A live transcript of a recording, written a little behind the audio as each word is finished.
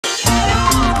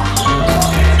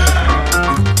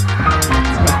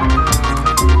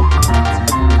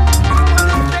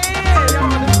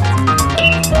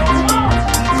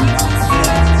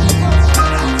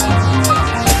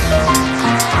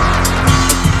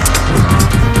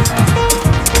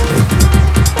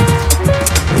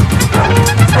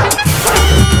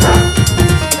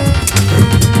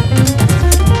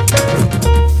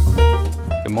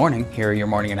are your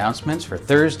morning announcements for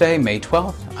Thursday, May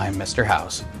 12th. I'm Mr.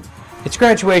 House. It's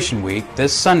graduation week.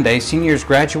 This Sunday, seniors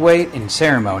graduate in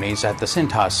ceremonies at the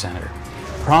Cintas Center.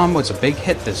 Prom was a big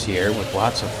hit this year with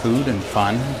lots of food and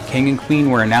fun. King and Queen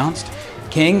were announced.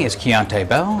 King is Keontae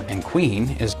Bell and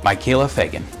Queen is Michaela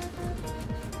Fagan.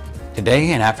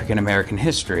 Today in African American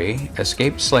history,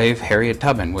 escaped slave Harriet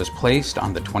Tubman was placed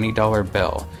on the $20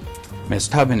 bill. Miss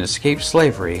Tubman escaped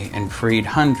slavery and freed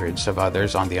hundreds of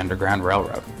others on the Underground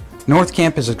Railroad. North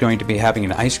Campus is going to be having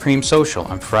an ice cream social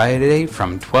on Friday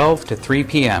from 12 to 3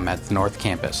 p.m. at the North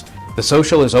Campus. The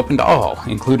social is open to all,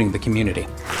 including the community.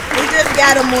 We just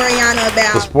got a Moriana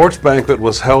about. The sports banquet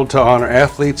was held to honor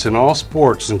athletes in all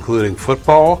sports, including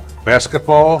football,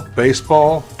 basketball,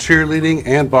 baseball, cheerleading,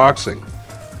 and boxing.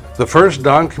 The first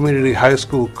Don Community High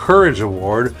School Courage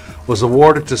Award was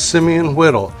awarded to Simeon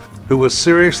Whittle, who was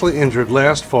seriously injured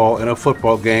last fall in a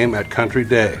football game at Country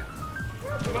Day.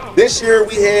 This year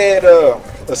we had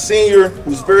a senior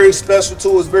who's very special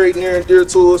to us, very near and dear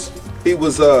to us. He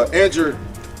was injured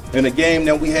in a game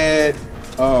that we had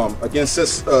against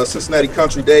Cincinnati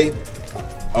Country Day.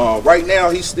 Right now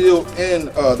he's still in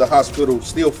the hospital,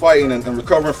 still fighting and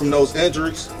recovering from those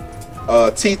injuries.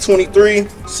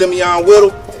 T23, Simeon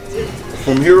Whittle.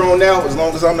 From here on out, as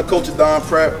long as I'm the coach of Don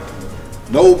Prep,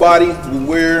 nobody will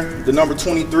wear the number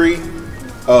 23.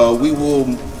 We will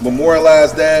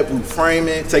memorialize that, we frame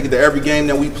it, take it to every game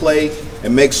that we play,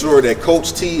 and make sure that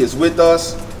Coach T is with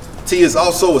us. T is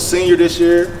also a senior this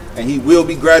year, and he will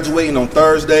be graduating on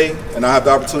Thursday, and I have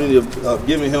the opportunity of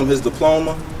giving him his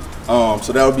diploma.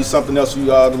 So that will be something else for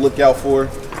you all to look out for.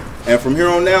 And from here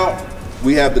on out,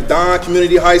 we have the Don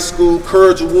Community High School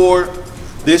Courage Award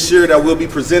this year that will be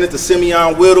presented to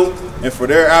Simeon Whittle, and for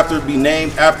thereafter be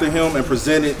named after him and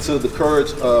presented to the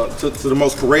courage to the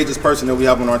most courageous person that we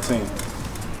have on our team.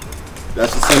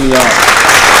 That's the Simeon.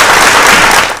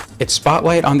 It's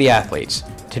Spotlight on the Athletes.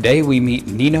 Today we meet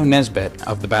Nino Nesbitt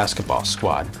of the basketball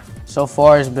squad. So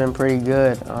far it's been pretty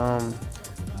good.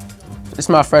 It's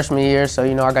my freshman year, so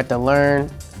I got to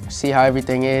learn, see how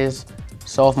everything is.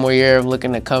 Sophomore year, I'm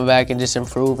looking to come back and just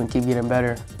improve and keep getting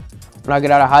better. When I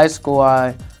get out of high school,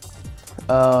 I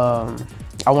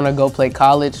want to go play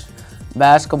college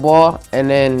basketball and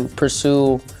then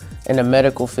pursue in the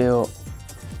medical field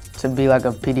to be like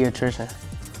a pediatrician.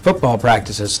 Football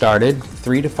practice has started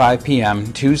 3 to 5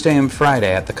 p.m. Tuesday and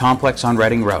Friday at the complex on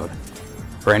Reading Road.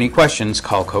 For any questions,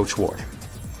 call Coach Ward.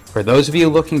 For those of you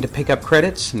looking to pick up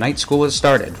credits, night school has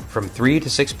started from 3 to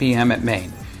 6 p.m. at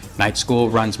Maine. Night school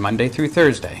runs Monday through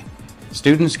Thursday.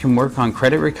 Students can work on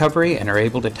credit recovery and are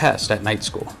able to test at night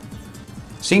school.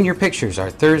 Senior pictures are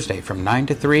Thursday from 9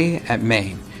 to 3 at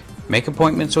Maine. Make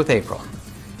appointments with April.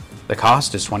 The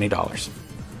cost is $20.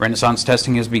 Renaissance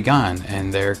testing has begun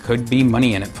and there could be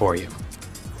money in it for you.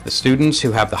 The students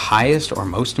who have the highest or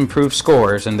most improved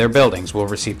scores in their buildings will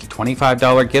receive the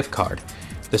 $25 gift card.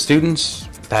 The students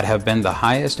that have been the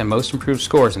highest and most improved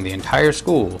scores in the entire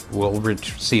school will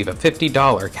receive a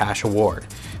 $50 cash award.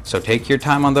 So take your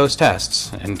time on those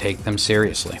tests and take them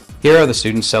seriously. Here are the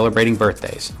students celebrating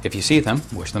birthdays. If you see them,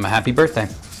 wish them a happy birthday.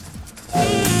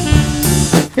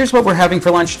 Here's what we're having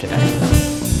for lunch today.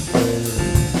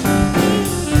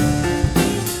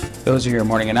 Those are your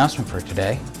morning announcements for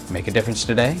today. Make a difference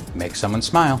today, make someone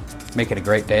smile, make it a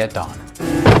great day at dawn.